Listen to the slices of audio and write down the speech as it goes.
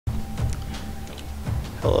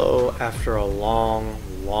Hello, after a long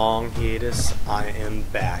hiatus, I am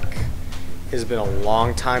back. It has been a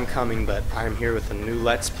long time coming, but I am here with a new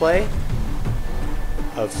Let's Play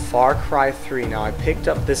of Far Cry 3. Now, I picked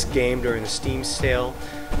up this game during the Steam sale,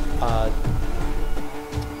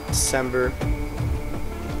 December,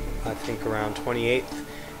 I think around 28th,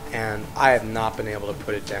 and I have not been able to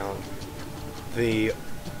put it down. The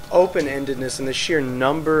open-endedness and the sheer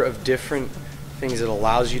number of different things it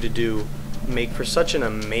allows you to do make for such an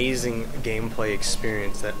amazing gameplay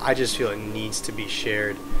experience that I just feel it needs to be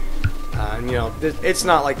shared. And you know, it's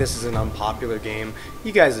not like this is an unpopular game.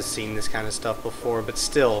 You guys have seen this kind of stuff before, but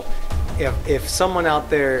still, if someone out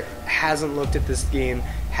there hasn't looked at this game,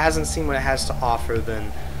 hasn't seen what it has to offer,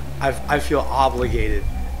 then I feel obligated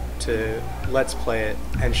to let's play it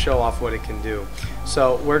and show off what it can do.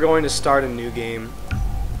 So we're going to start a new game.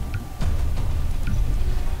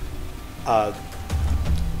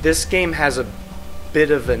 This game has a bit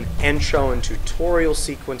of an intro and tutorial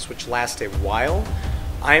sequence which lasts a while.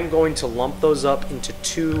 I'm going to lump those up into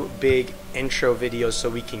two big intro videos so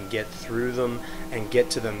we can get through them and get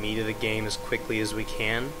to the meat of the game as quickly as we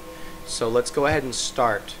can. So let's go ahead and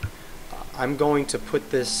start. I'm going to put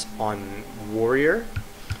this on Warrior.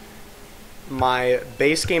 My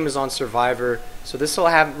base game is on Survivor, so this will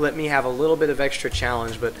let me have a little bit of extra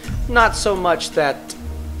challenge, but not so much that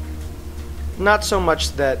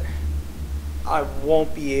I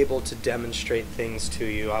won't be able to demonstrate things to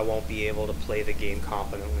you. I won't be able to play the game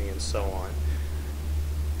competently and so on.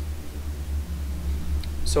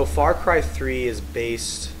 So Far Cry 3 is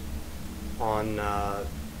based on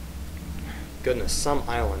goodness, some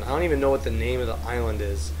island. I don't even know what the name of the island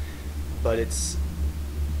is, but it's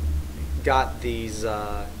got these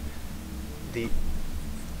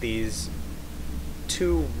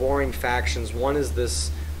two warring factions. One is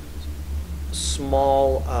this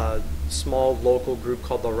small local group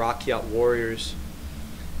called the Rakyat Warriors,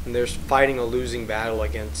 and they're fighting a losing battle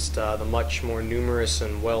against the much more numerous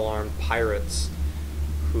and well-armed pirates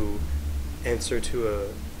who answer to a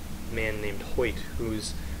man named Hoyt, whom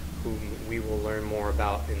we will learn more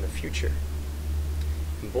about in the future.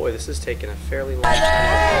 And boy, this is taking a fairly long time. What the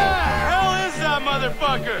hell is that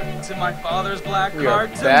motherfucker? To my father's black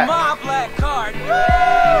card, to my black card.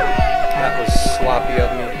 That was sloppy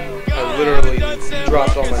of me. I literally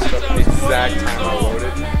dropped all my stuff at the exact time I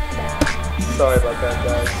loaded. Sorry about that,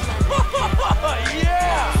 guys.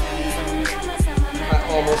 Yeah! I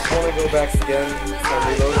almost want to go back again and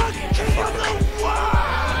reload it.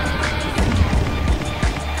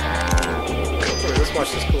 Let's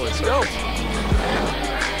watch this cool inside.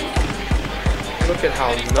 Look at how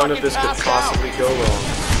none of this could possibly go wrong.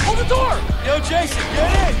 Hold the door! Yo, Jason,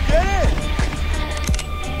 get in! Get in!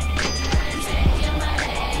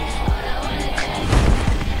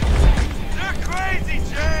 You're crazy,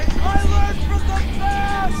 Jay! I learned from the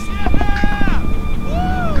best! Yeah!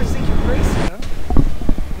 Woo! You guys think you're crazy,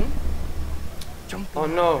 huh? Oh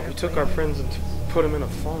no, we took our friends and put them in a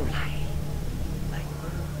phone.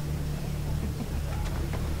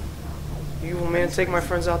 Evil man, take my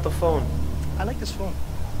friends out the phone. I like this phone.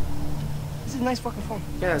 This is a nice fucking phone.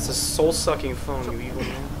 Yeah, it's a soul-sucking phone, you evil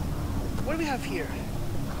man. What do we have here?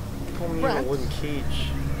 Put me in a wooden cage.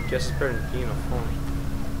 Guess it's better than being a phone.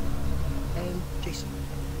 And Jason.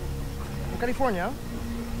 From California,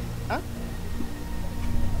 huh?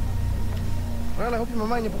 Well, I hope your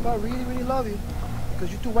mama and your papa really love you.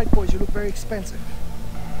 Because you two white boys, you look very expensive.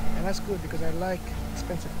 And that's good because I like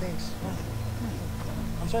expensive things.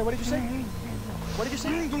 I'm sorry, what did you say? What did you say?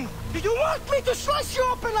 Do you want me to slice you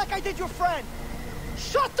open like I did your friend?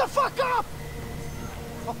 Shut the fuck up!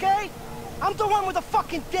 Okay? I'm the one with the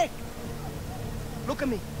fucking dick. Look at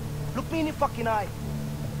me. Look me in the fucking eye.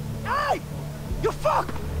 Hey! You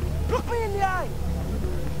fuck! Look me in the eye.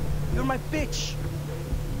 You're my bitch.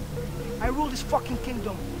 I rule this fucking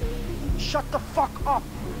kingdom. Shut the fuck up,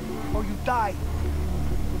 or you die.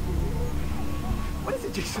 What is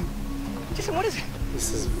it, Jason? Jason, what is it?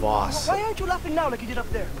 This is Voss. Why aren't you laughing now like you did up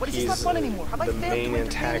there? What is this not fun anymore? Have I the failed main to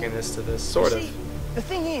antagonist of this, sort See, of. the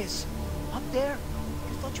thing is, up there,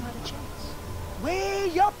 you thought you had a chance.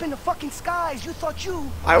 Way up in the fucking skies, you thought you.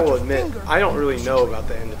 I will your admit, finger I don't really know was about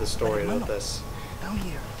the end of the story no, of this. Down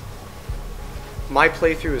here. My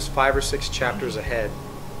playthrough is 5 or 6 chapters ahead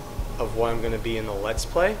of what I'm going to be in the Let's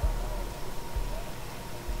Play.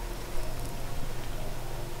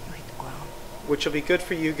 You hit the ground. Which will be good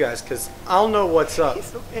for you guys, because I'll know what's up.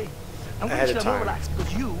 It's okay. I'm Ahead going of to time. relax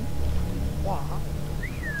because you. Wow.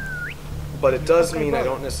 But it does Okay, mean I brother.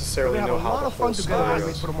 don't necessarily We're know gonna have a how lot the of whole fun together when story we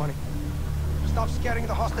wait goes. for the money. Stop scaring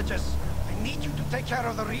the hostages. I need you to take care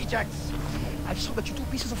of the rejects. I just hope that you two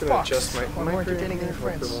pieces of gonna fox adjust my are more mic right entertaining here. than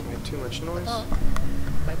your Hope it friends. won't make too much noise.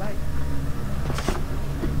 Bye-bye.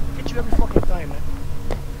 Get you every fucking time, man.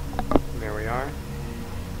 There we are.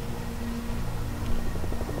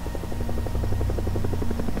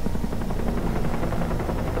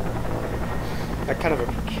 Got kind of a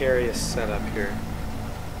precarious setup here.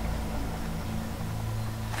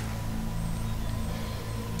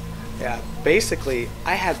 Yeah, basically,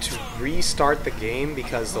 I had to restart the game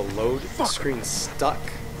because the load screen stuck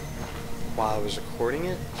while I was recording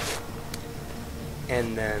it.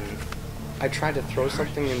 And then I tried to throw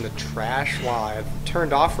something in the trash while I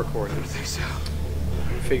turned off recording,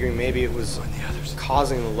 figuring maybe it was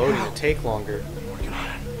causing the loading to take longer.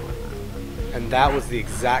 And that was the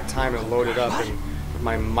exact time it loaded up, and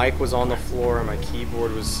my mic was on the floor, and my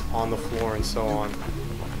keyboard was on the floor, and so on.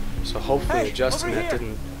 So hopefully adjusting that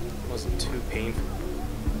wasn't too painful.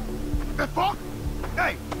 The fuck?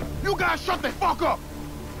 Hey, you guys shut the fuck up!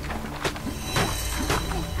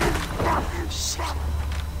 Shit.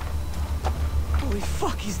 Holy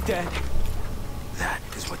fuck, he's dead. That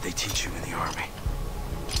is what they teach you in the army.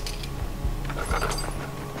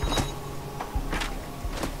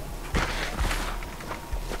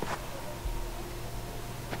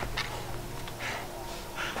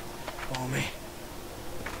 Follow me.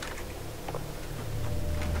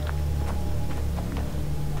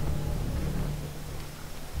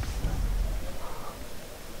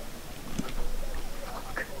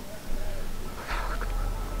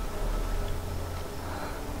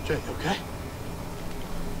 Jay, you okay?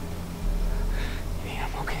 Yeah,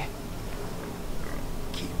 I'm okay.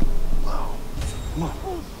 Keep low. Come on.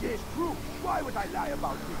 Bullshit, true. Why would I lie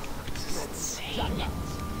about this?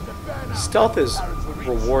 Stealth is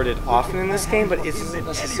rewarded often in this game, but it isn't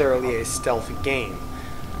necessarily a stealth game.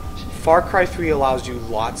 Far Cry 3 allows you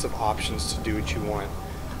lots of options to do what you want.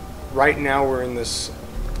 Right now we're in this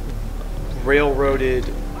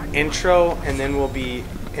railroaded intro, and then we'll be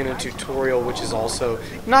in a tutorial which is also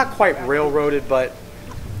not quite railroaded, but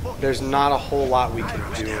there's not a whole lot we can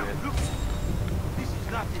do in it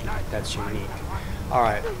that's unique.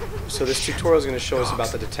 Alright, so this tutorial is going to show us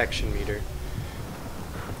about the detection meter.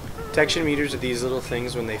 Detection meters are these little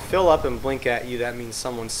things. When they fill up and blink at you, that means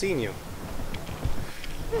someone's seen you.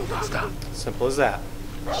 Stop. Simple as that.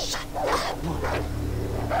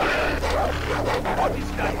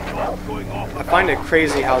 I find it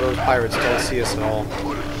crazy how those pirates don't see us at all.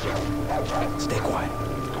 Stay quiet.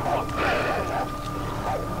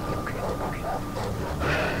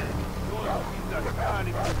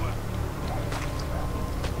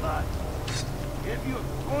 If you're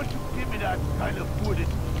going to give me that kind of food,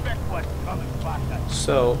 expect what's coming faster.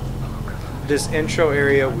 So, this intro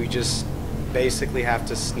area, we just basically have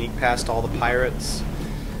to sneak past all the pirates.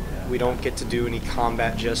 We don't get to do any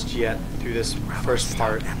combat just yet through this first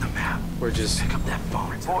part. And the map. We're just Pick up that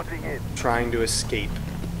phone. trying to escape.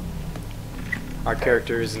 Our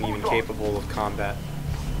character isn't even capable of combat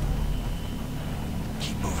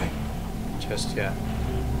Keep moving. just yet.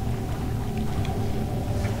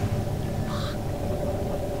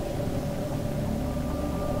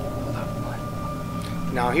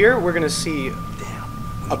 Now here we're going to see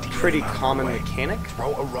Damn. a pretty common mechanic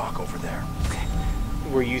Throw a rock over there.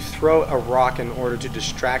 where you throw a rock in order to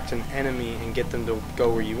distract an enemy and get them to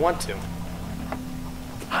go where you want to.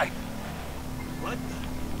 Hi. What?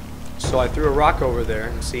 So I threw a rock over there,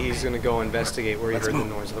 and see, he's going to go investigate where he heard the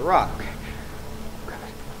noise of the rock.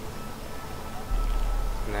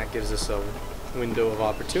 And that gives us a window of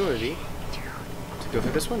opportunity to go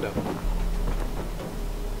through this window.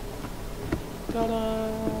 Ta-da!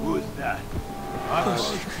 Who is that?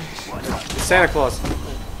 It's Santa Claus.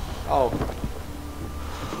 Oh.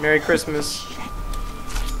 Merry Christmas.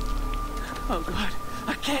 Oh God,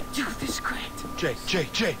 I can't do this, Grant. Jay,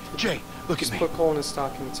 look Just at me. put coal in his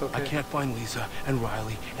stocking, it's okay. I can't find Lisa and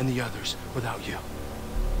Riley and the others without you.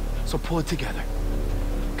 So pull it together.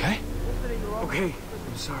 Okay? Okay,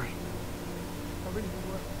 I'm sorry. I really do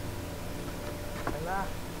work. I laugh.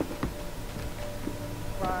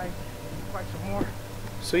 Cry some more.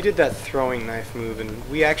 So he did that throwing knife move, and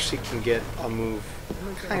we actually can get a move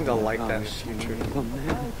kind of like that in the future.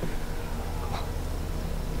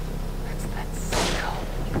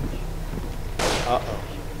 Uh-oh.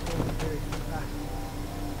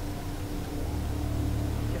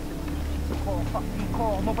 Call, fucking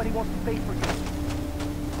call. Nobody wants to pay for you.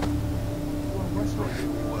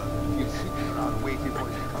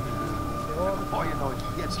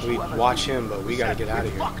 So we watch him, but we gotta get out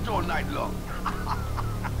of here. Fucked all night long.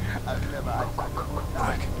 I've never had such a good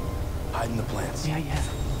time. Quick. Hide in the plants. Yeah.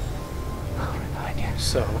 Right behind you.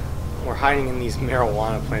 So, we're hiding in these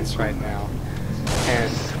marijuana plants right now.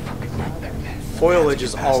 And foliage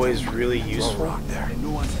is always really useful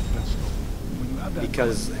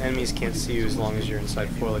because enemies can't see you as long as you're inside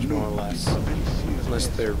foliage, more or less, unless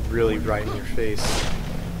they're really right in your face.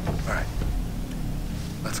 All right,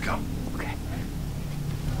 let's go. Okay.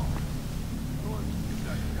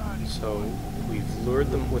 So we've lured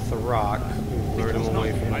them with the rock. We've lured them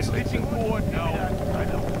away from this exit. I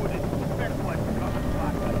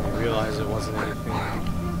realized it wasn't anything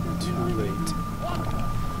too late.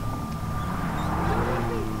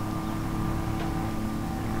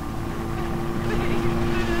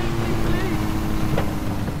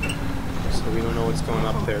 So we don't know what's going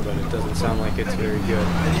up there, but it doesn't sound like it's very good.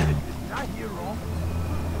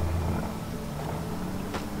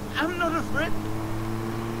 I'm not afraid.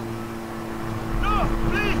 No,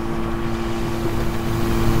 please.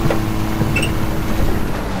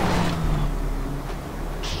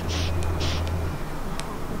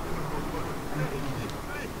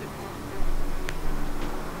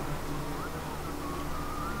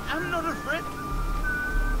 I'm not afraid.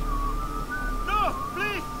 No,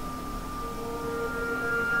 please.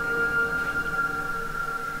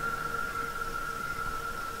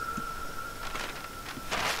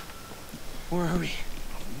 Where are we?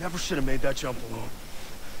 Never should have made that jump alone.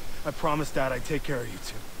 I promised Dad I'd take care of you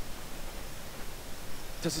two.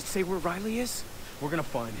 Does it say where Riley is? We're gonna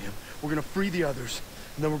find him. We're gonna free the others,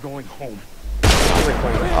 and then we're going home.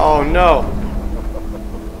 Oh no!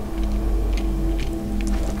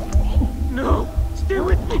 No! Stay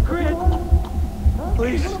with me, Grant!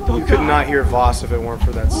 Please, don't You could not hear Voss if it weren't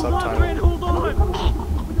for that Hold on, Grant, subtitle. hold on!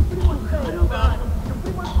 Oh, God.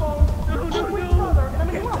 No, no, no!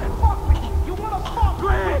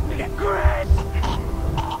 Grant! Grant!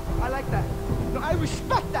 I like that. No, I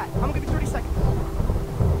respect that. I'm gonna give you 30 seconds.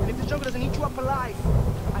 And if the jungle doesn't eat you up alive,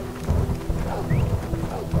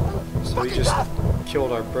 So we just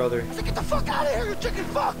killed our brother. I said, get the fuck out of here, you chicken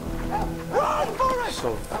fuck! Run, Forrest!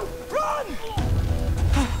 So Run!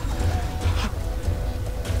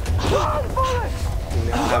 Run, Forrest! we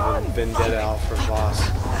now have a vendetta out for Voss.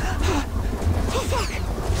 Oh, fuck!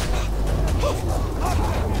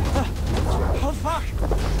 Oh, fuck!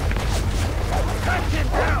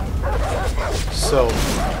 So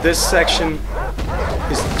this section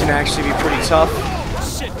can actually be pretty tough.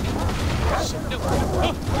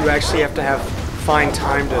 You actually have to find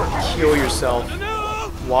time to heal yourself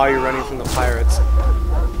while you're running from the pirates,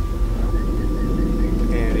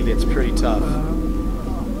 and it gets pretty tough.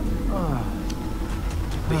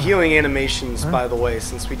 The healing animations, by the way,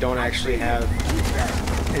 since we don't actually have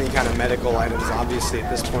any kind of medical items, obviously at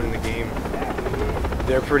this point in the game,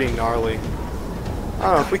 they're pretty gnarly. I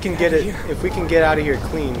don't know if we can get it. If we can get out of here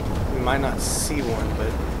clean, we might not see one, but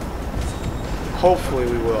hopefully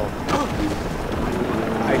we will.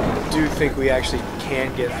 I do think we actually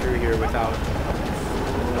can't get through here without.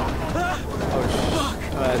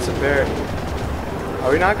 Oh, that's a bear.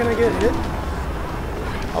 Are we not gonna get hit?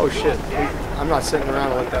 Oh shit! I'm not sitting around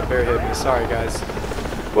to let that bear hit me. Sorry, guys.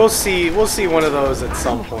 We'll see. We'll see one of those at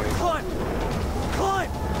some point.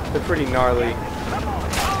 They're pretty gnarly.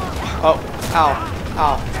 Oh, ow.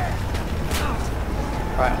 Ow.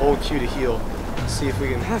 Alright, hold Q to heal. See if we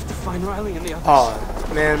can. I have to find Riley and the others.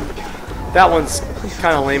 Oh, man. That one's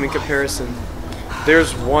kind of lame in comparison.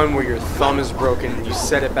 There's one where your thumb is broken and you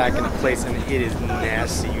set it back into place and it is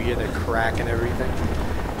nasty. You hear the crack and everything.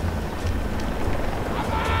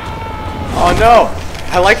 Oh no!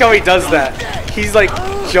 I like how he does that. He's like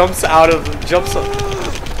jumps up,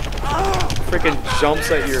 freaking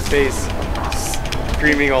jumps at your face,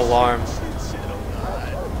 screaming alarm.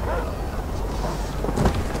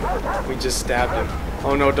 We just stabbed him.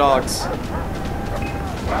 Oh no, dogs.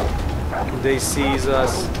 They seize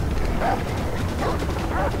us.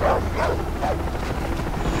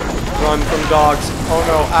 Run from dogs. Oh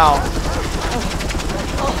no, ow.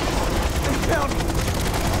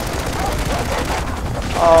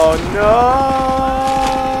 Oh no!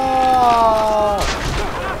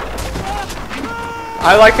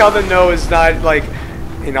 I like how the no is not like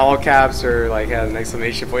in all caps or like has an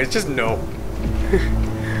exclamation point. It's just no.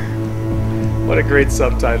 What a great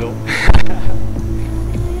subtitle.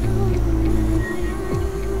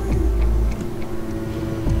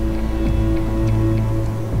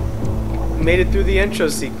 Made it through the intro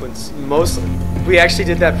sequence. We actually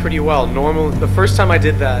did that pretty well. The first time I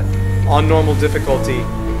did that on normal difficulty,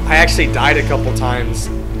 I actually died a couple times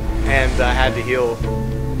and had to heal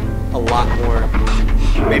a lot more.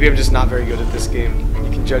 Maybe I'm just not very good at this game.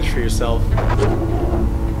 You can judge for yourself.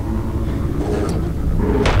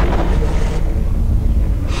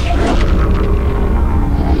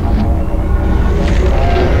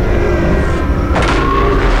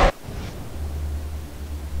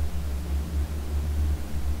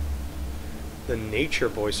 Nature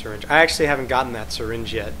Boy syringe. I actually haven't gotten that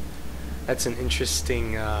syringe yet. That's an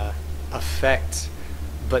interesting effect,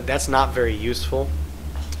 but that's not very useful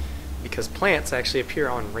because plants actually appear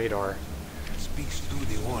on radar. Speaks through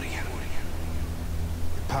the warrior.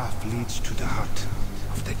 The path leads to the heart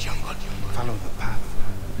of the jungle. Follow the path,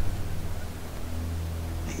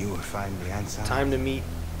 and you will find the answer. Time to meet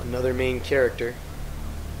another main character.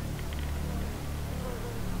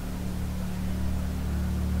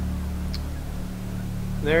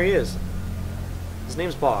 There he is. His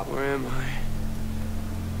name's Bob. Where am I?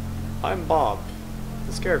 I'm Bob,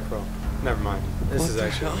 the Scarecrow. Never mind. This is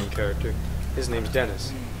actually the main character. His name's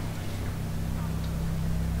Dennis.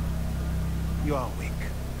 You are awake.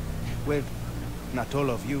 Well, not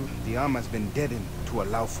all of you. The arm has been deadened to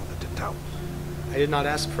allow for the Tatao. I did not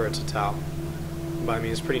ask for a Tatao, but I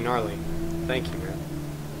mean, it's pretty gnarly. Thank you, man.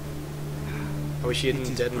 I wish you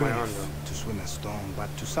didn't deaden my arm, though. To swim a storm,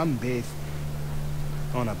 but to sunbathe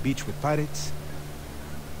on a beach with pirates,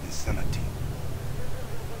 insanity.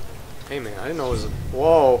 Hey, man, I didn't know it was a...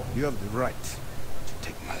 Whoa! You have the right to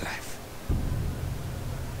take my life.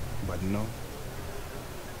 But no,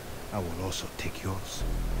 I will also take yours.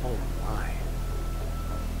 Oh, my.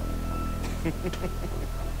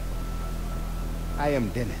 I am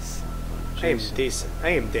Dennis. I am decent. I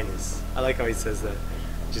am Dennis. I like how he says that.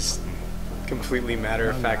 Just completely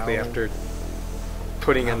matter-of-factly after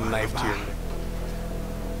putting a knife to your neck.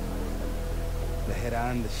 The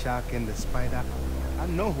heron, the shark, and the spider. I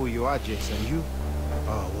know who you are, Jason. You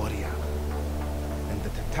are a warrior. And the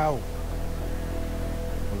Tatao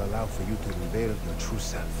will allow for you to reveal your true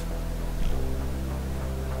self.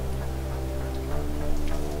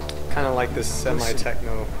 Kind of like this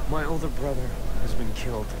semi-techno. My older brother has been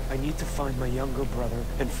killed. I need to find my younger brother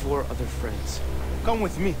and 4 other friends. Come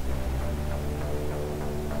with me.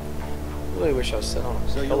 I really wish I was sitting on a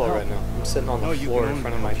So you'll pillow help? right now. I'm sitting on the No, you floor can in only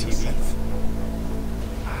front of my help TV. yourself.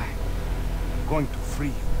 I'm going to free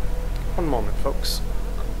you. One moment, folks.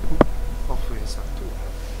 Hopefully it's not too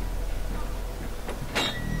loud.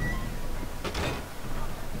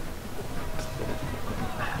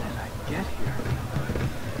 How did I get here?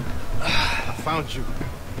 I found you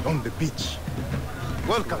on the beach.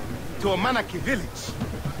 Welcome to Amanaki village.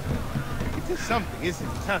 It is something, isn't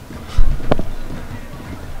it, huh?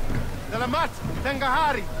 Salamat,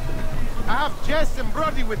 Tangahari. I have Jess and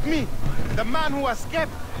Brody with me. The man who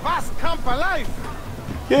escaped vast camp alive.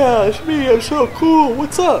 Yeah, it's me. I'm so cool.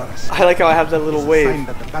 What's up? I like how I have that little It's a wave. sign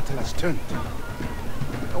that the battle has turned.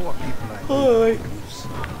 Our people are Hi.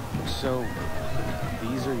 So,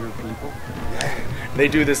 these are your people? They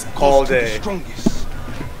do this Close all to the day. strongest.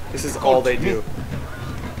 This is all they to do. me.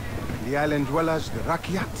 The island dwellers, the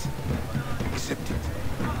Rakyat, accepted,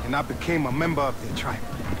 and I became a member of their tribe.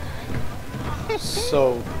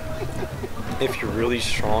 So, if you're really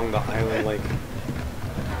strong, the island, like,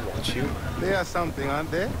 wants you. They are something, aren't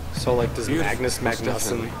they? So, like, does Beautiful, Magnus most Magnuson...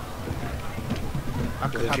 definitely. I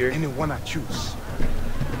could Live have here? anyone I choose,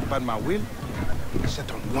 but my will is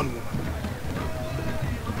set on one woman.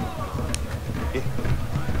 Here,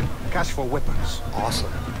 cash for weapons.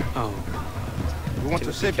 Awesome. Oh, You want Can to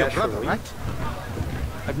it be save your cash for brother, weed? right?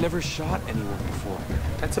 I've never shot anyone before.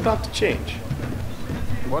 That's about to change.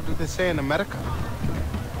 What do they say in America?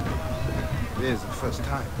 There's the first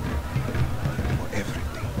time for everything.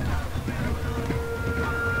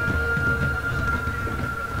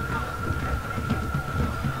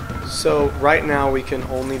 So, right now we can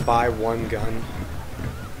only buy one gun.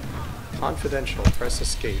 Confidential. Press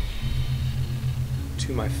escape.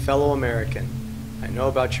 To my fellow American, I know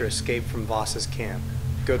about your escape from Voss's camp.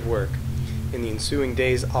 Good work. In the ensuing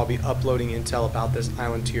days, I'll be uploading intel about this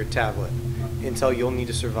island to your tablet. Intel you'll need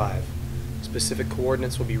to survive. Specific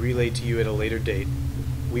coordinates will be relayed to you at a later date.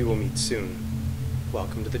 We will meet soon.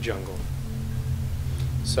 Welcome to the jungle.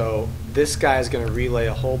 So, this guy is going to relay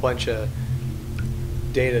a whole bunch of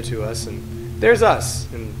data to us, and there's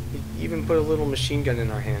us, and he even put a little machine gun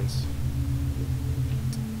in our hands.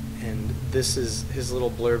 And this is his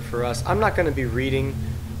little blurb for us. I'm not going to be reading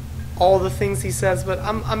all the things he says, but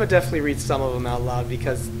I'm gonna definitely read some of them out loud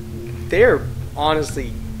because they're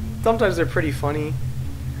honestly, sometimes they're pretty funny,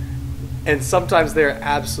 and sometimes they're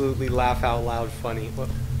absolutely laugh out loud funny. Well,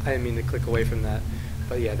 I didn't mean to click away from that,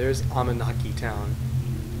 but yeah, there's Amanaki Town.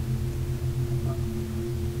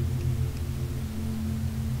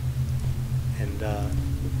 And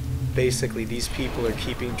basically, these people are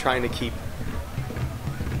trying to keep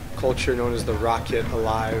culture known as the Rocket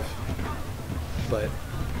alive, but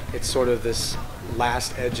it's sort of this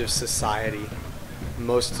last edge of society.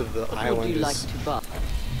 Most of the island Would you like to buy?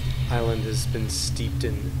 island has been steeped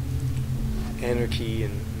in anarchy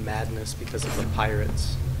and madness because of the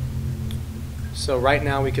pirates. So right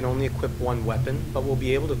now we can only equip one weapon, but we'll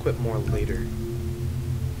be able to equip more later.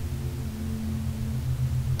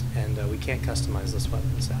 And we can't customize this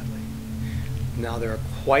weapon, sadly. Now there are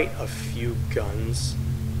quite a few guns,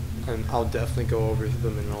 and I'll definitely go over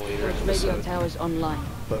them in a later episode. Radio towers online.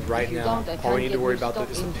 But right now, all we need to worry about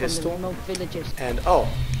is the pistol. And oh,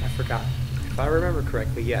 I forgot. If I remember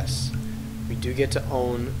correctly, yes, we do get to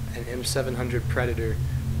own an M700 Predator,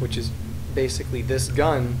 which is basically this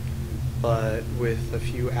gun, but with a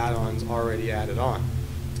few add-ons already added on.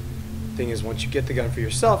 Thing is, once you get the gun for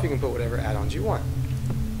yourself, you can put whatever add-ons you want.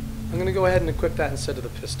 I'm going to go ahead and equip that instead of the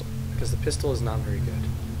pistol, because the pistol is not very good.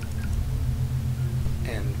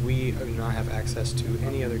 And we do not have access to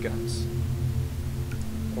any other guns.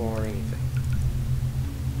 Or anything.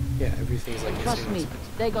 Yeah, everything's like Trust me,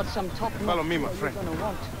 they got some top. Follow me, my friend.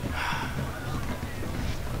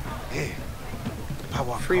 Hey,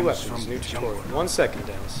 power free comes weapons, from new the tutorial. jungle. 1 second,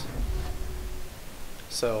 Dennis.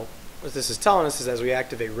 So, what this is telling us is as we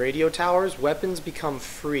activate radio towers, weapons become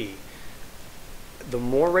free. The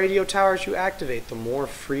more radio towers you activate, the more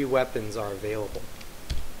free weapons are available.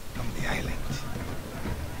 From the island.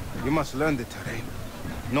 You must learn the terrain.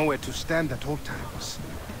 Know where to stand at all times.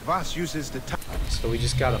 Voss uses the So we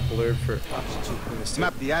just got a blurb for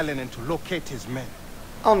map the island and to locate his men.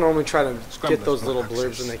 I'll normally try to get Scramblers those no little access.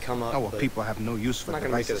 blurbs when they come up. Our but people have no use for I'm not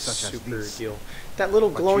going to make it a devices such as super these. deal. That little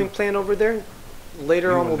But glowing you- plant over there, later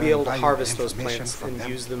you on will we'll be learn able to valuable harvest those information plants from and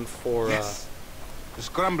them. use them for Yes. The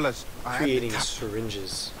scramblers are creating at the top.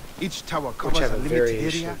 syringes, Each tower which covers have a a limited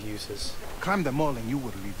variation area. of uses. Climb them all and you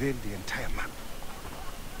will reveal the entire map.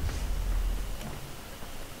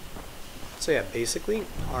 So yeah, basically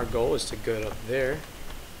our goal is to go up there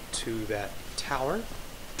to that tower,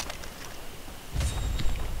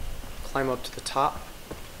 climb up to the top,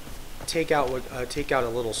 take out a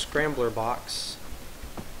little scrambler box,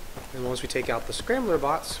 and once we take out the scrambler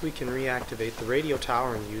box, we can reactivate the radio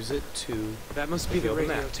tower and use it to That must be the reveal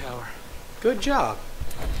radio map. tower. Good job.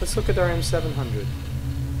 Let's look at our M700.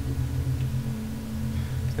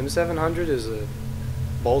 M700 is a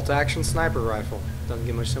bolt-action sniper rifle. Doesn't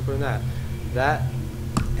get much simpler than that. That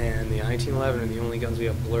and the 1911 are the only guns we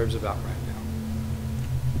have blurbs about right now.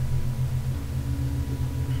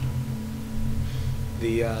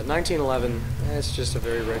 The 1911, it's just a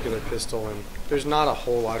very regular pistol, and there's not a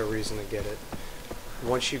whole lot of reason to get it.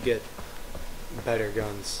 Once you get better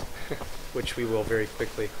guns, which we will very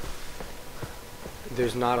quickly,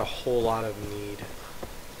 there's not a whole lot of need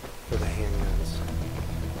for the handguns.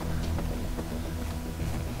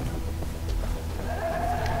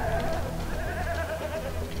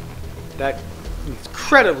 That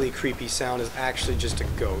incredibly creepy sound is actually just a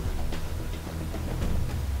goat.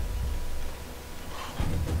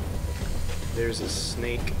 There's a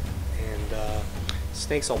snake, and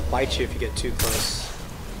snakes will bite you if you get too close.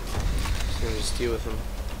 So we'll just deal with them.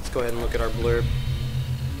 Let's go ahead and look at our blurb.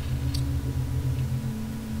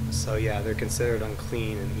 So yeah, they're considered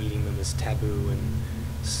unclean, and eating them is taboo, and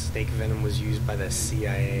snake venom was used by the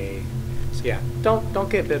CIA. So yeah, don't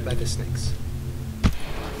get bit by the snakes.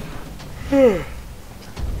 Sorry,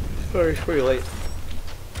 it's pretty late.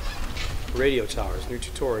 Radio towers, new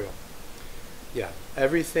tutorial. Yeah,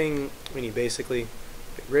 everything we need basically.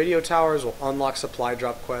 Radio towers will unlock supply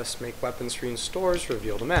drop quests, make weapons free in stores,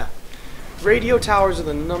 reveal the map. Radio towers are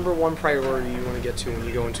the #1 priority you want to get to when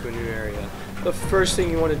you go into a new area. The first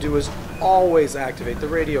thing you want to do is always activate the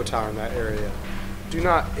radio tower in that area.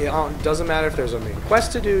 It doesn't matter if there's a main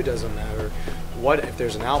quest to do, doesn't matter if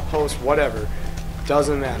there's an outpost, whatever,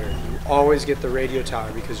 doesn't matter. You always get the radio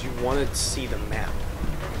tower because you want to see the map.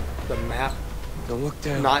 The map, Don't look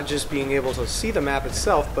down. not just being able to see the map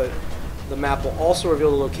itself, but the map will also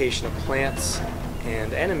reveal the location of plants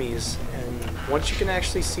and enemies, and once you can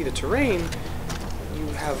actually see the terrain, you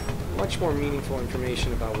have much more meaningful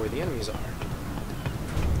information about where the enemies are.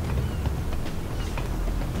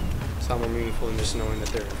 It's not more meaningful than just knowing that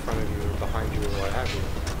they're in front of you or behind you or what have you.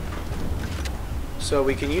 So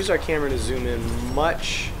we can use our camera to zoom in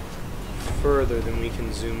much further than we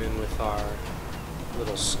can zoom in with our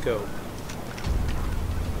little scope.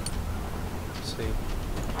 See?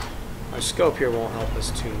 Our scope here won't help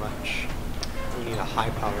us too much. We need a high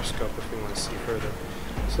power scope if we want to see further.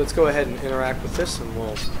 So let's go ahead and interact with this, and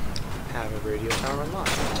we'll have a radio tower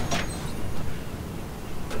unlocked.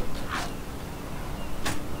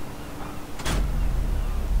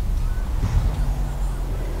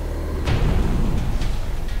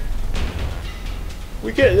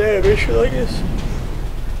 We get an animation like this.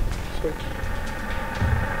 Sorry.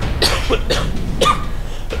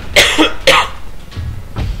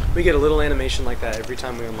 We get a little animation like that every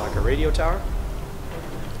time we unlock a radio tower.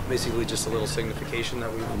 Basically just a little signification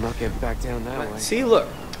that we... I'm not getting back down that way. See, look.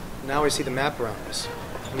 Now we see the map around us.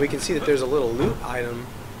 And we can see that there's a little loot item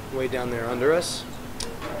way down there under us.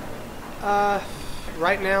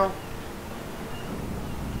 Right now,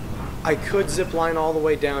 I could zip line all the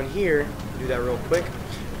way down here. Do that real quick.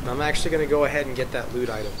 And I'm actually going to go ahead and get that loot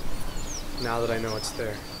item. Now that I know it's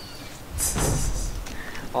there.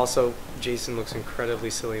 Also, Jason looks incredibly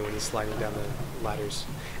silly when he's sliding down the ladders.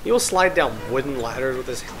 He will slide down wooden ladders with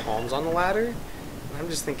his palms on the ladder. And I'm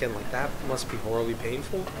just thinking, like, that must be horribly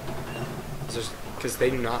painful. Because they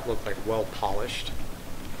do not look like well polished.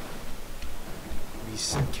 Be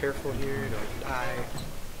careful here, don't die.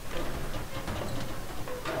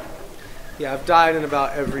 Yeah, I've died in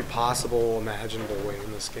about every possible imaginable way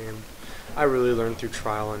in this game. I really learned through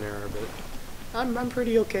trial and error, but I'm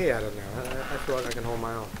pretty okay at it now. I feel like I can hold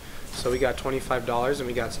my own. So we got $25 and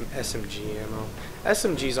we got some SMG ammo.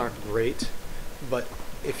 SMGs aren't great, but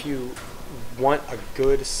if you want a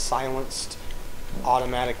good silenced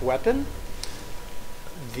automatic weapon,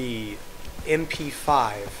 the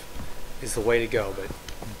MP5 is the way to go. But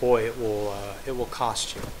boy, it will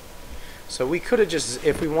cost you. So we could have just,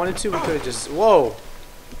 if we wanted to, we could have just, whoa!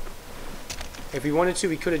 If we wanted to,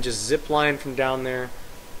 we could have just zip lined from down there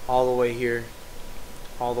all the way here,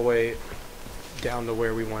 all the way down to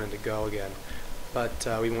where we wanted to go again. But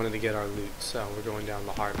we wanted to get our loot, so we're going down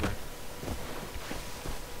the hard way.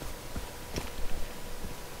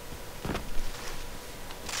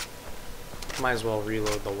 Might as well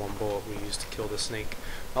reload the one bullet we used to kill the snake.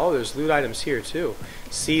 Oh, there's loot items here too.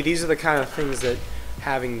 See, these are the kind of things that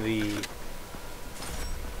having the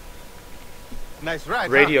Nice ride,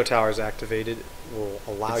 radio towers activated will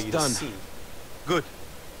allow It's you done. to see. Good.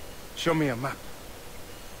 Show me a map.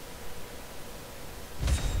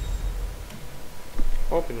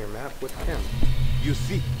 Open your map with him. You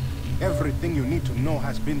see, everything you need to know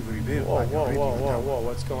has been revealed Whoa, by the whoa, radio whoa, whoa, tower. whoa,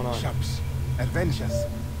 what's going on? Shops, adventures.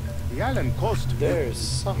 The island calls to you. There's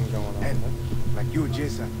something going on. And, like you,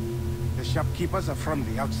 Jason, the shopkeepers are from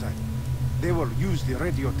the outside. They will use the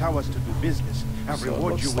radio towers to do business and So it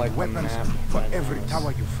reward looks you with like the weapons map for kind of every is.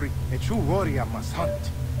 tower you free. A true warrior must hunt.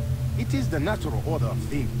 It is the natural order of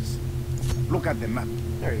things. Look at the map.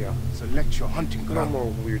 There you go. Select your hunting No ground. more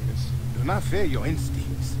weirdness. Do not fear your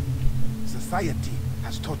instincts. Society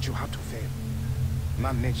has taught you how to fail,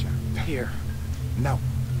 not nature. Here. Now,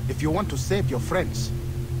 if you want to save your friends,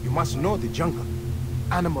 you must know the jungle.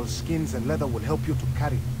 Animal skins and leather will help you to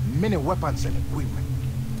carry many weapons and equipment.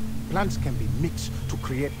 Plants can be mixed to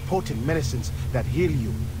create potent medicines that heal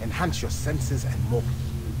you, enhance your senses, and more.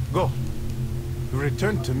 Go.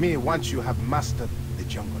 Return to me once you have mastered the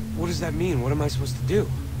jungle. What does that mean? What am I supposed to do?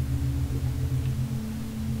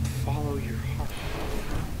 Follow your heart.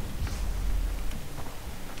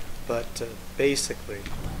 But basically,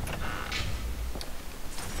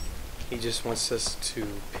 he just wants us to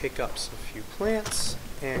pick up some few plants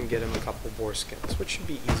and get him a couple boar skins, which should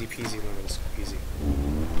be easy peasy lemon squeezy.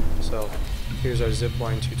 So here's our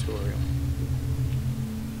zipline tutorial.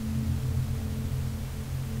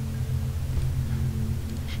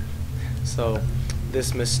 So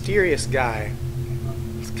this mysterious guy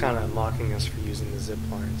is kind of mocking us for using the zip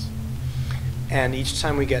lines. And each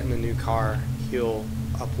time we get in a new car, he'll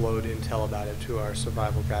upload intel about it to our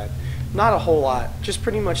survival guide. Not a whole lot, just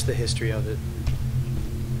pretty much the history of it.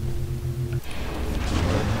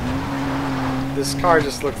 This car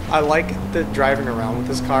just looks, I like the driving around with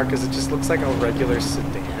this car because it just looks like a regular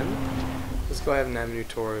sedan. Let's go ahead and have a new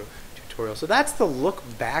tutorial. So that's the look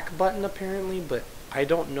back button apparently, but I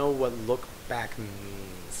don't know what look back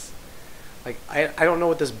means. Like, I don't know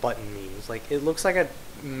what this button means. Like, it looks like a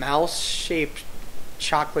mouse-shaped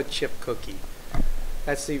chocolate chip cookie.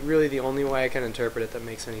 That's really the only way I can interpret it that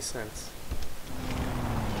makes any sense.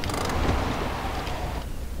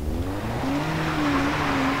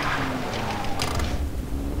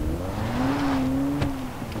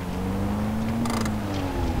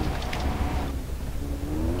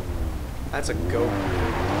 That's a goat.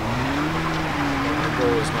 My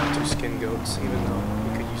goal is not to skin goats, even though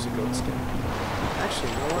we could use a goat skin. Actually,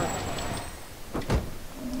 you know what?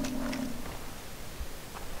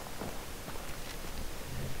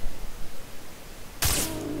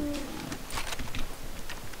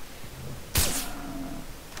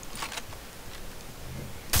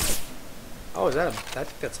 Oh, is that a... I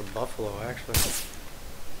think that's a buffalo, actually.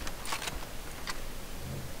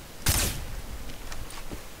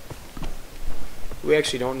 We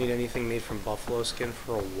actually don't need anything made from buffalo skin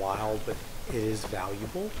for a while, but it is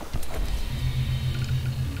valuable.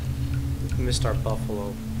 We missed our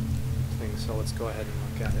buffalo thing, so let's go ahead and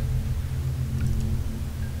look at it.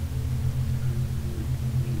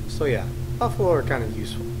 So yeah, buffalo are kind of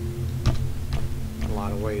useful in a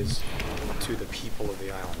lot of ways to the people of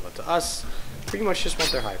the island, but to us, pretty much just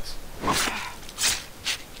want their hides.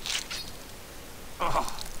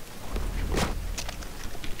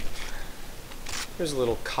 There's a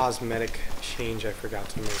little cosmetic change I forgot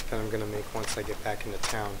to make that I'm going to make once I get back into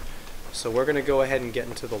town. So we're going to go ahead and get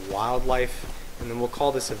into the wildlife, and then we'll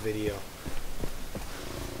call this a video.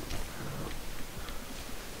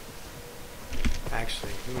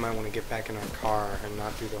 Actually, we might want to get back in our car and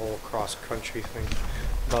not do the whole cross-country thing.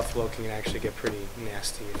 Buffalo can actually get pretty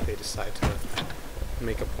nasty if they decide to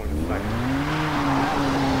make a point of fight.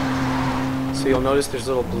 So you'll notice there's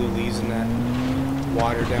little blue leaves in that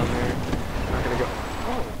water down there. I'm not going to go...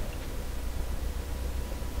 Oh!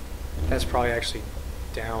 That's probably actually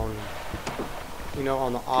down, you know,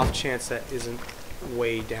 on the off chance that isn't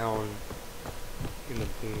way down in the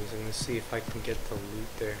boonies. I'm going to see if I can get the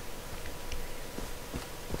loot there.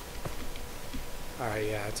 Alright,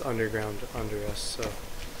 yeah, it's underground under us, so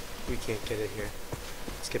we can't get it here.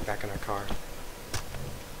 Let's get back in our car.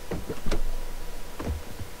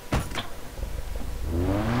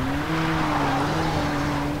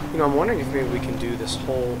 You know, I'm wondering if maybe we can do this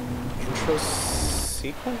whole intro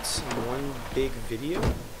sequence in one big video.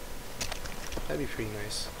 That'd be pretty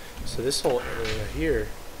nice. So this whole area here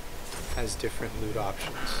has different loot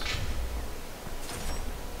options.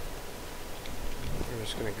 We're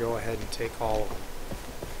just going to go ahead and take all of them.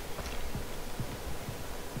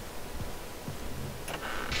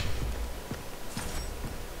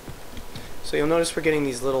 So you'll notice we're getting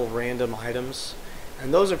these little random items,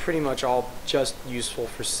 and those are pretty much all just useful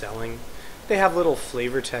for selling. They have little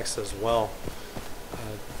flavor text as well.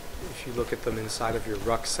 If you look at them inside of your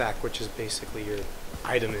rucksack, which is basically your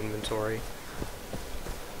item inventory.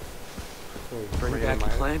 Bring back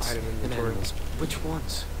plants and animals. Which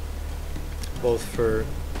ones? Both for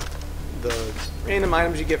the random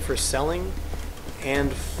items you get for selling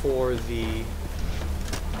and for the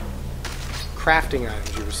crafting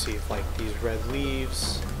items you receive, like these red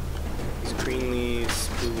leaves, these green leaves,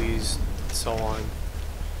 blue leaves, and so on.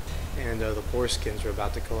 And the boar skins we're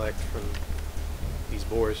about to collect from these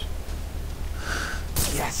boars.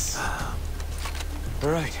 Yes!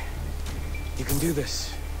 Alright. You can do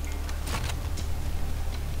this.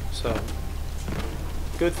 So,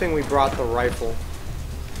 good thing we brought the rifle.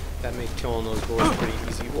 That made killing those boars pretty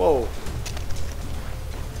easy. Whoa!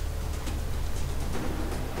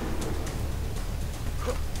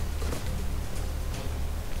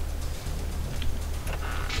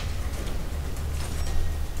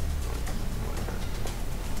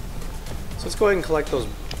 So let's go ahead and collect those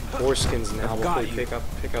boar skins now before we pick up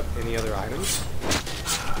any other items.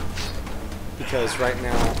 Because right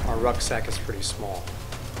now our rucksack is pretty small.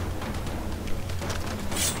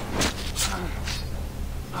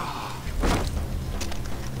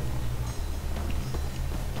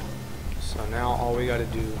 So now all we gotta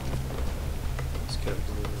do is get a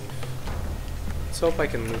blue leaf. Let's hope I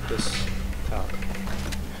can loot this out.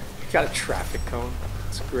 Got a traffic cone.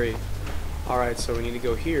 That's great. Alright, so we need to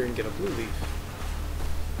go here and get a blue leaf.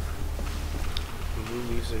 And blue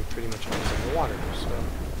leaves are pretty much always in the water, so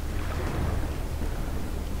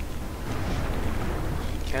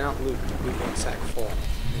you cannot loot rucksack full,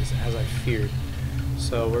 as I feared.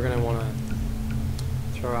 So we're gonna want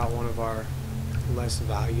to throw out one of our less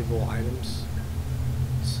valuable items.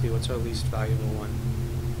 Let's see, what's our least valuable one?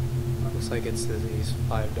 Looks like it's these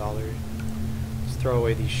 $5. Let's throw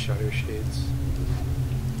away these shutter shades.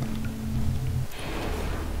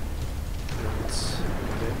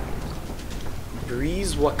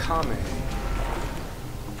 Breeze Wakame.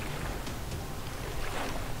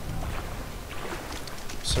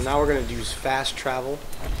 So now we're going to use fast travel.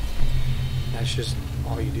 That's just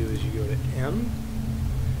all you do is you go to M.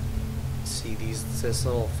 See this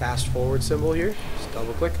little fast forward symbol here? Just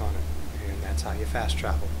double click on it. And that's how you fast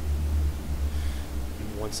travel.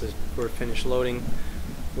 And once we're finished loading,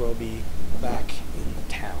 we'll be back in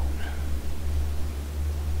town.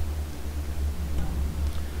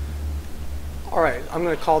 Alright, I'm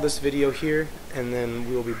going to call this video here, and then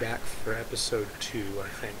we'll be back for episode 2, I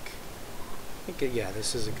think. Yeah,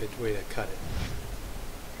 this is a good way to cut it.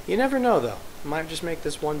 You never know, though. I might just make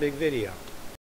this one big video.